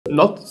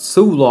Not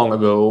so long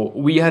ago,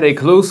 we had a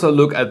closer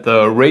look at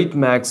the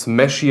Raidmax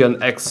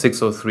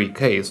X603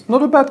 case.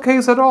 Not a bad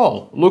case at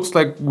all. Looks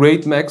like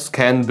Raidmax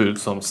can build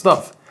some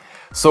stuff.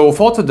 So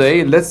for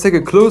today, let's take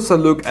a closer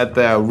look at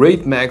the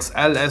Raidmax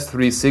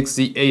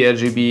LS360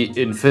 ARGB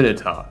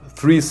Infinita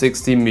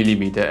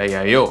 360mm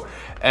AIO.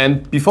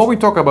 And before we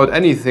talk about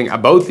anything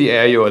about the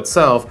AIO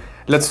itself,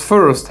 let's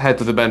first head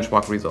to the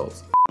benchmark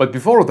results. But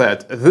before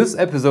that, this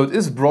episode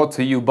is brought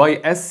to you by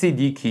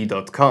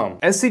scdkey.com.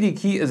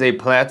 scdkey is a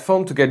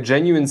platform to get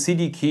genuine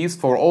CD keys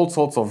for all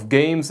sorts of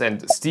games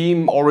and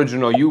Steam,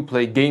 Origin or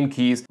Uplay game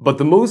keys. But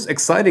the most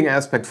exciting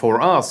aspect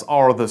for us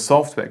are the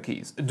software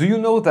keys. Do you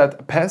know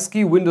that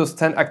pesky Windows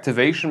 10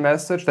 activation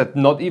message that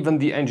not even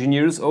the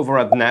engineers over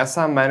at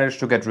NASA managed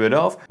to get rid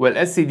of? Well,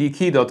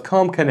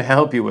 scdkey.com can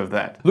help you with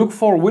that. Look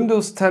for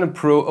Windows 10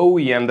 Pro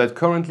OEM that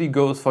currently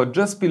goes for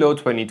just below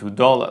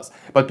 $22.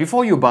 But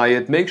before you buy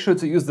it, make sure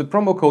to use the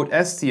promo code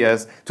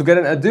STS to get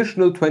an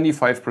additional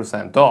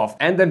 25% off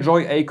and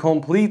enjoy a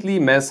completely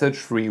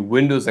message-free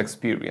Windows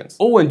experience.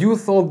 Oh, and you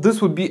thought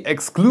this would be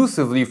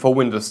exclusively for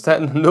Windows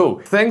 10? No.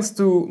 Thanks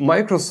to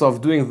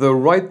Microsoft doing the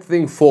right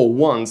thing for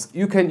once,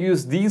 you can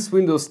use these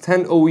Windows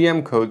 10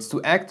 OEM codes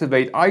to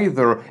activate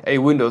either a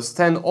Windows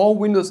 10 or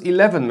Windows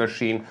 11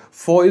 machine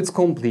for its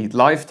complete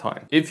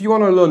lifetime. If you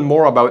want to learn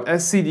more about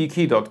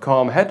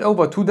scdkey.com, head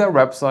over to their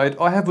website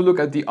or have a look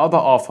at the other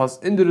offers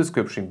in the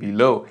description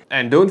below.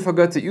 And don't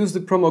forget to use the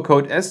promo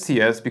code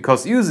STS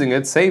because using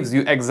it saves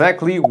you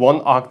exactly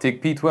one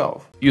Arctic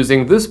P12.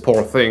 Using this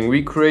poor thing,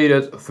 we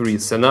created three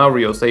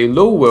scenarios: a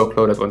low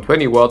workload at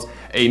 120 watts,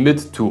 a mid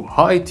to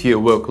high tier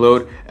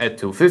workload at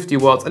 250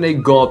 watts, and a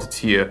god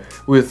tier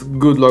with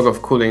good log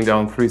of cooling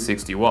down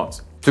 360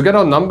 watts. To get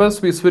our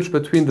numbers, we switch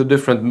between the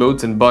different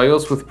modes in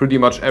BIOS with pretty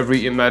much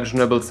every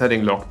imaginable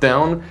setting locked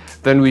down.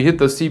 Then we hit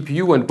the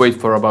CPU and wait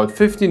for about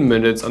 15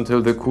 minutes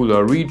until the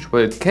cooler reaches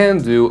what it can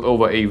do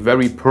over a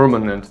very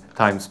permanent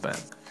time span.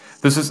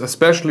 This is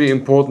especially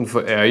important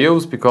for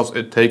AIOs because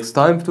it takes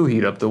time to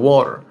heat up the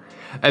water.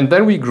 And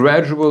then we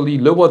gradually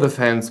lower the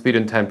fan speed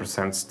in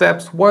 10%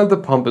 steps while the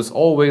pump is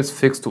always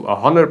fixed to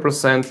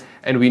 100%,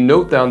 and we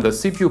note down the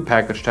CPU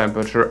package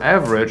temperature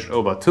averaged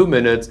over 2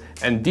 minutes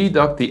and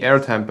deduct the air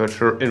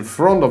temperature in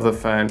front of the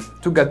fan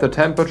to get the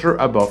temperature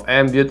above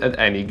ambient at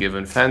any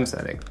given fan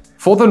setting.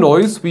 For the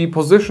noise, we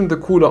position the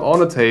cooler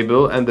on a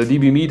table and the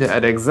dB meter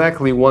at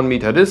exactly 1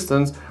 meter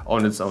distance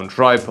on its own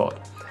tripod.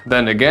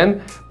 Then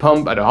again,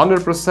 pump at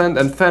 100%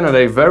 and fan at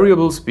a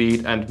variable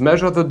speed and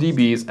measure the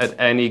dBs at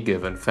any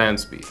given fan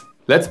speed.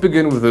 Let's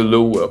begin with the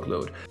low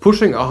workload.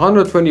 Pushing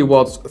 120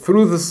 watts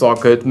through the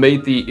socket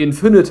made the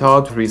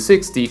Infinita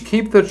 360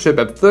 keep the chip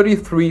at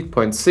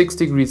 33.6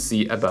 degrees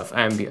C above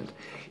ambient.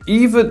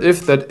 Even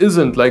if that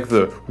isn't like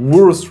the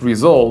worst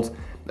result,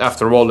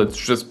 after all it's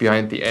just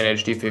behind the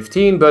NHD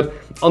 15, but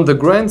on the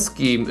grand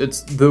scheme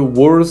it's the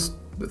worst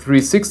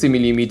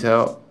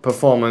 360mm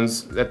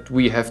performance that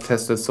we have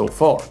tested so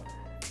far.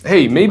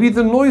 Hey, maybe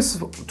the noise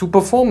to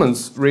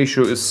performance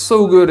ratio is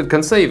so good it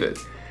can save it.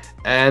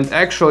 And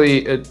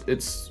actually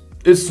it's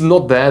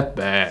not that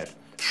bad.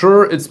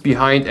 Sure, it's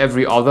behind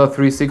every other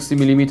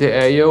 360mm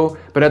AIO,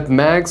 but at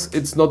max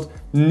it's not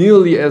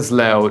nearly as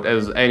loud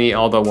as any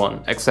other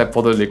one, except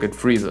for the liquid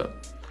freezer.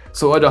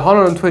 So at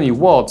 120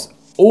 watts,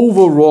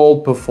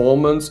 overall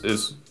performance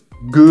is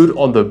good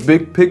on the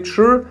big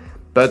picture,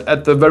 but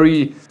at the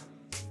very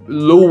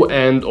low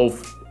end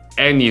of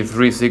any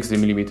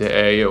 360mm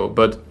AIO.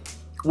 But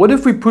what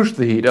if we push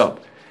the heat up?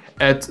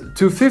 At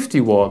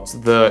 250 watts,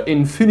 the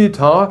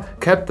Infinita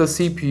kept the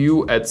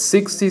CPU at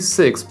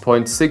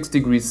 66.6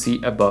 degrees C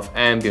above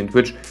ambient,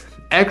 which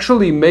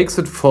actually makes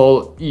it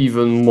fall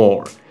even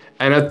more.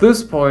 And at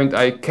this point,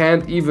 I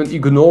can't even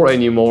ignore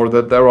anymore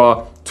that there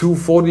are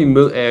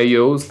 240mm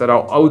AIOs that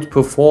are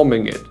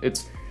outperforming it.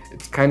 It's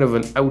kind of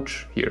an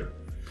ouch here.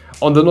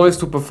 On the noise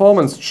to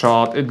performance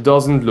chart, it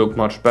doesn't look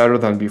much better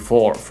than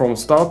before. From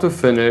start to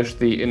finish,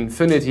 the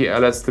Infinita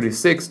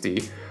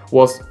LS360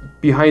 was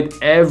behind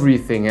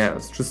everything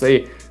else, just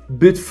a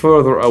bit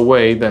further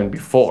away than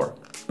before.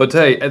 But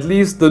hey, at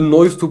least the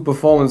noise to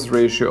performance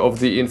ratio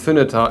of the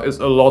Infinita is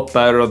a lot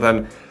better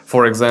than,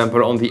 for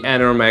example, on the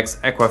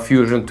Raidmax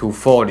Aquafusion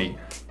 240.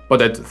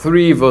 But at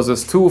 3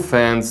 versus 2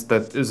 fans,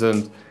 that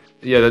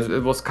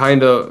was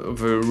kind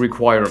of a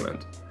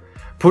requirement.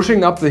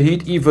 Pushing up the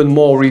heat even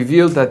more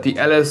revealed that the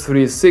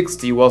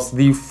LS360 was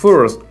the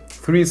first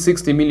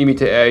 360mm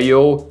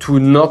AIO to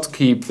not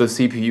keep the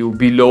CPU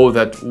below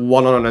that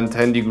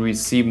 110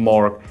 degrees C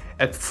mark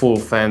at full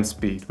fan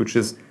speed, which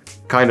is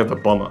kind of a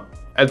bummer.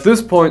 At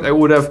this point I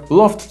would have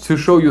loved to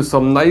show you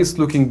some nice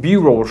looking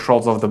B-roll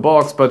shots of the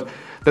box, but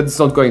that's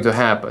not going to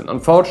happen.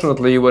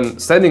 Unfortunately, when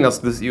sending us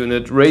this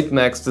unit,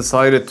 Raidmax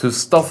decided to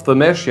stuff the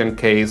Messian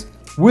case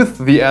with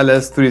the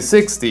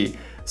LS360,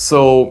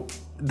 so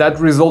that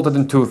resulted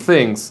in two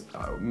things,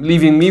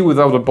 leaving me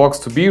without a box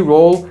to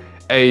B-roll,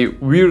 a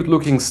weird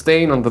looking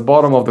stain on the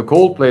bottom of the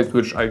cold plate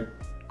which I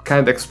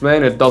can't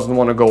explain, it doesn't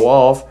want to go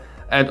off,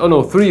 and oh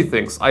no, three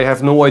things, I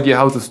have no idea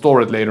how to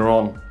store it later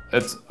on.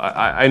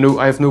 I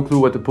have no clue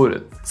where to put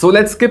it. So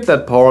let's skip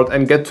that part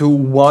and get to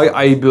why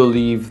I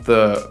believe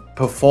the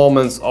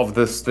performance of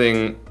this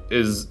thing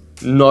is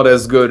not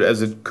as good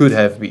as it could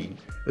have been.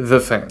 The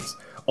fans.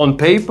 On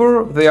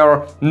paper, they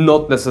are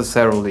not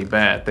necessarily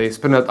bad. They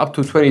spin at up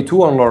to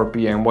 2200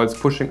 RPM whilst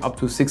pushing up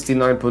to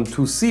 69.2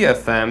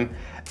 CFM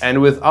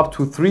and with up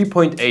to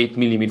 3.8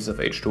 millimeters of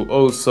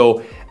H2O.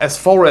 So as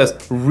far as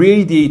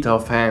radiator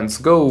fans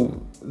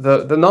go,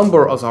 the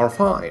numbers are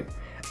fine.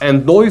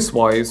 And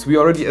noise-wise, we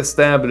already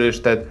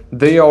established that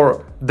there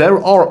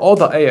are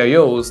other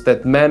AIOs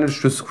that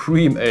manage to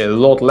scream a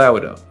lot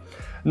louder.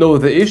 No,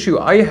 the issue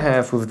I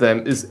have with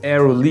them is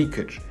air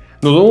leakage.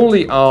 Not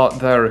only are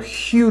there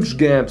huge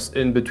gaps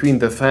in between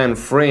the fan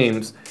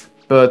frames,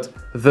 but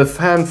the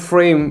fan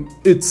frame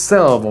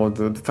itself, or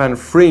the fan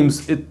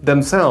frames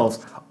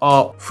themselves,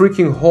 are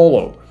freaking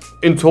hollow.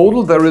 In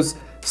total, there is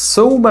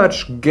so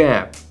much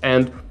gap,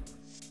 and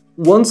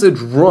once it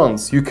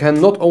runs, you can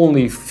not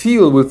only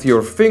feel with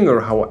your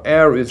finger how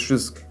air is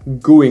just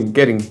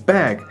getting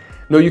back.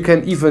 No, you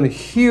can even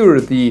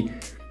hear the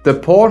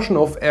portion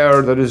of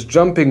air that is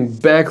jumping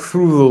back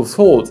through those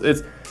holes.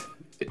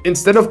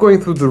 Instead of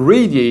going through the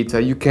radiator,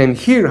 you can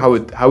hear how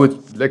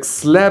it like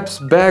slaps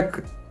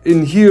back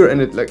in here, and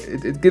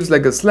it gives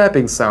like a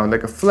slapping sound,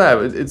 like a flap.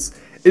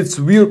 It's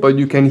weird, but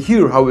you can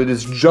hear how it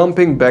is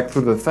jumping back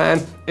through the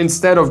fan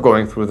instead of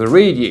going through the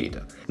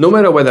radiator. No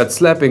matter where that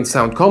slapping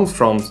sound comes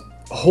from,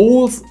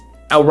 holes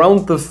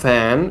around the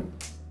fan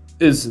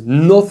is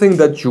nothing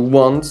that you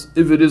want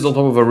if it is on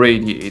top of a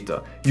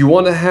radiator. You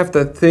want to have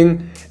that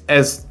thing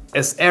as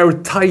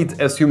airtight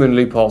as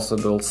humanly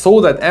possible, so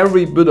that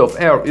every bit of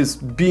air is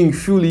being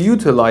fully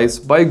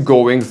utilized by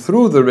going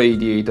through the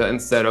radiator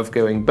instead of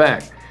going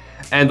back.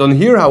 And on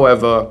here,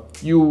 however,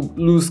 you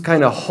lose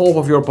kind of half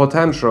of your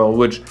potential,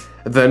 which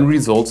then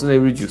results in a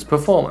reduced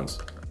performance.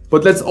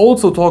 But let's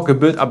also talk a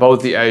bit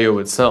about the AIO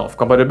itself.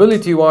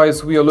 Compatibility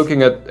wise, we are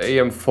looking at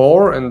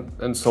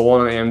AM4 and so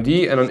on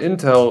AMD, and on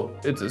Intel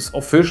it is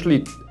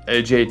officially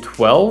LGA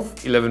 12,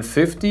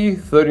 1150,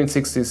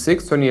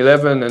 1366,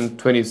 2011 and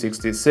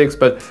 2066,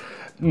 but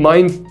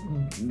mine,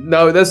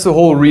 now that's the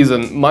whole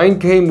reason. Mine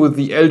came with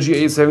the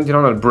LGA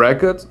 1700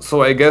 bracket,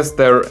 so I guess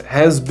there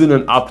has been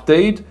an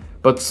update,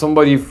 but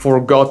somebody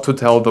forgot to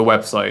tell the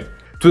website.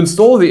 To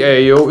install the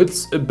AIO,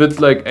 it's a bit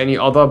like any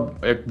other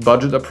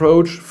budget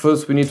approach.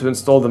 First we need to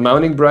install the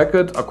mounting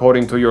bracket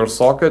according to your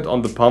socket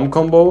on the pump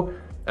combo.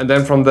 And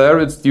then from there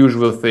it's the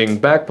usual thing,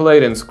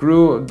 backplate and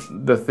screw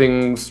the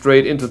thing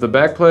straight into the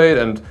backplate,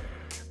 and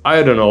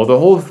I don't know, the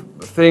whole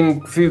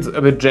thing feels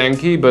a bit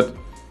janky, but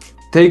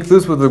take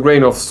this with a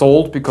grain of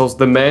salt, because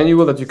the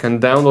manual that you can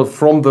download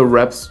from the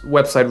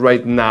website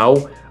right now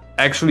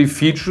actually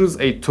features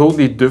a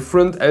totally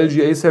different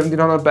LGA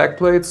 1700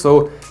 backplate,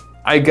 so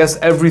I guess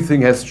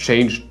everything has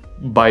changed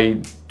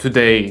by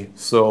today,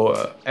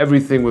 so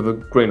everything with a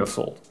grain of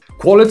salt.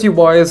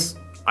 Quality-wise,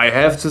 I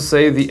have to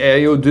say the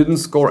AIO didn't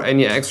score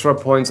any extra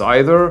points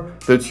either.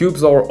 The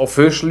tubes are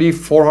officially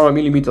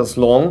 400mm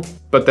long,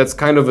 but that's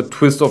kind of a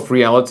twist of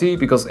reality,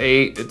 because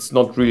A, it's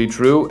not really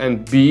true,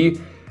 and B,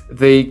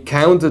 they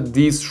counted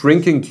these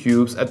shrinking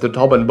tubes at the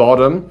top and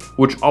bottom,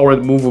 which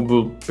aren't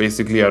movable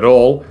basically at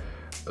all,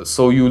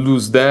 so you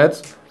lose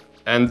that.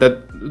 And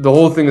that the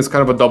whole thing is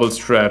kind of a double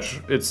stretch.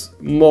 It's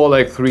more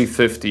like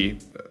 350.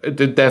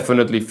 It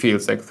definitely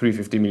feels like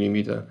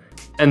 350mm.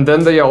 And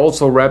then they are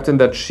also wrapped in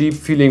that cheap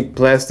feeling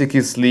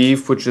plasticky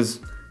sleeve, which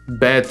is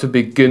bad to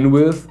begin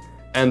with.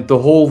 And the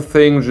whole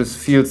thing just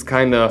feels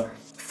kind of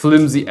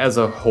flimsy as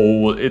a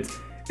whole.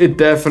 It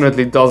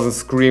definitely doesn't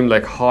scream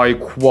like high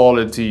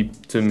quality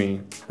to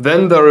me.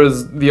 Then there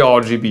is the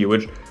RGB,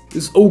 which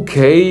is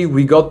okay.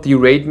 We got the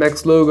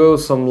Raidmax logo,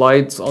 some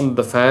lights on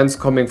the fans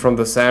coming from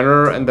the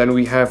center, and then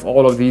we have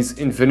all of these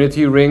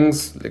infinity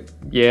rings. Like,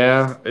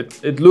 yeah,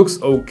 it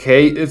looks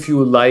okay if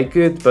you like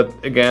it, but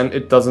again,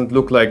 it doesn't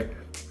look like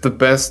the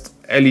best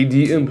LED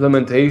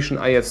implementation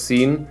I have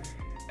seen,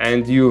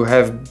 and you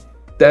have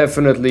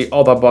definitely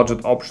other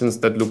budget options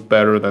that look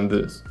better than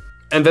this.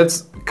 And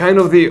that's kind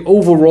of the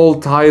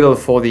overall title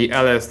for the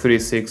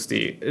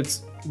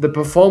LS360. The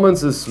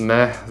performance is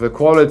meh, the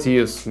quality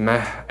is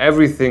meh,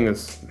 everything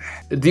is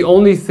meh. The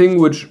only thing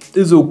which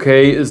is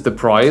okay is the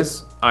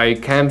price. I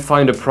can't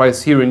find a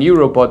price here in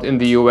Europe, but in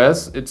the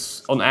US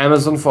it's on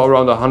Amazon for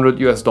around $100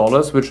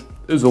 US, which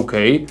is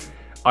okay.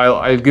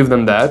 I'll give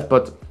them that,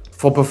 but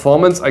for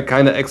performance I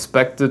kinda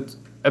expected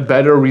a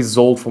better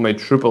result from a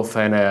triple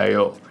fan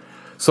AIO.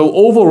 So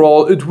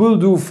overall it will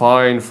do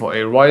fine for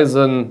a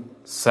Ryzen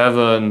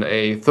 7,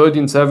 a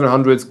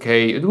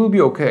 13700K, it will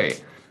be okay.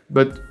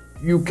 But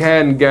you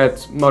can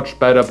get much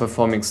better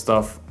performing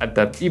stuff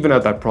even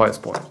at that price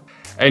point.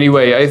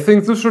 Anyway, I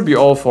think this should be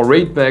all for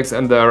Raidmax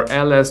and their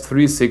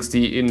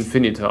LS360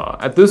 Infinita.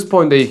 At this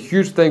point, a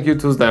huge thank you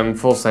to them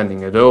for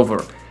sending it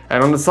over.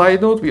 And on a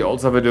side note, we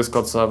also have a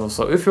Discord server,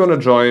 so if you want to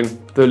join,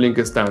 the link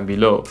is down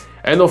below.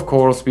 And of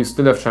course, we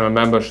still have channel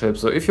membership,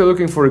 so if you're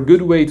looking for a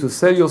good way to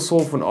sell your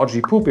soul for an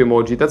OG poop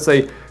emoji, that's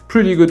a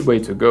pretty good way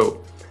to go.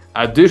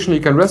 Additionally,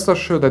 you can rest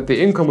assured that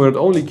the income will not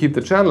only keep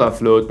the channel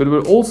afloat, but it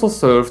will also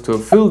serve to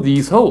fill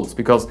these holes,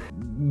 because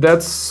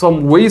that's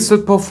some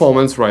wasted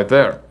performance right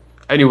there.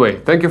 Anyway,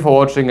 thank you for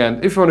watching,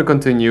 and if you want to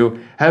continue,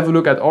 have a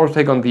look at our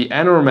take on the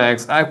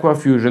Raidmax Aqua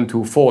Fusion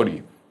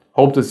 240.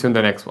 Hope to see you in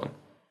the next one.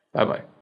 Bye bye.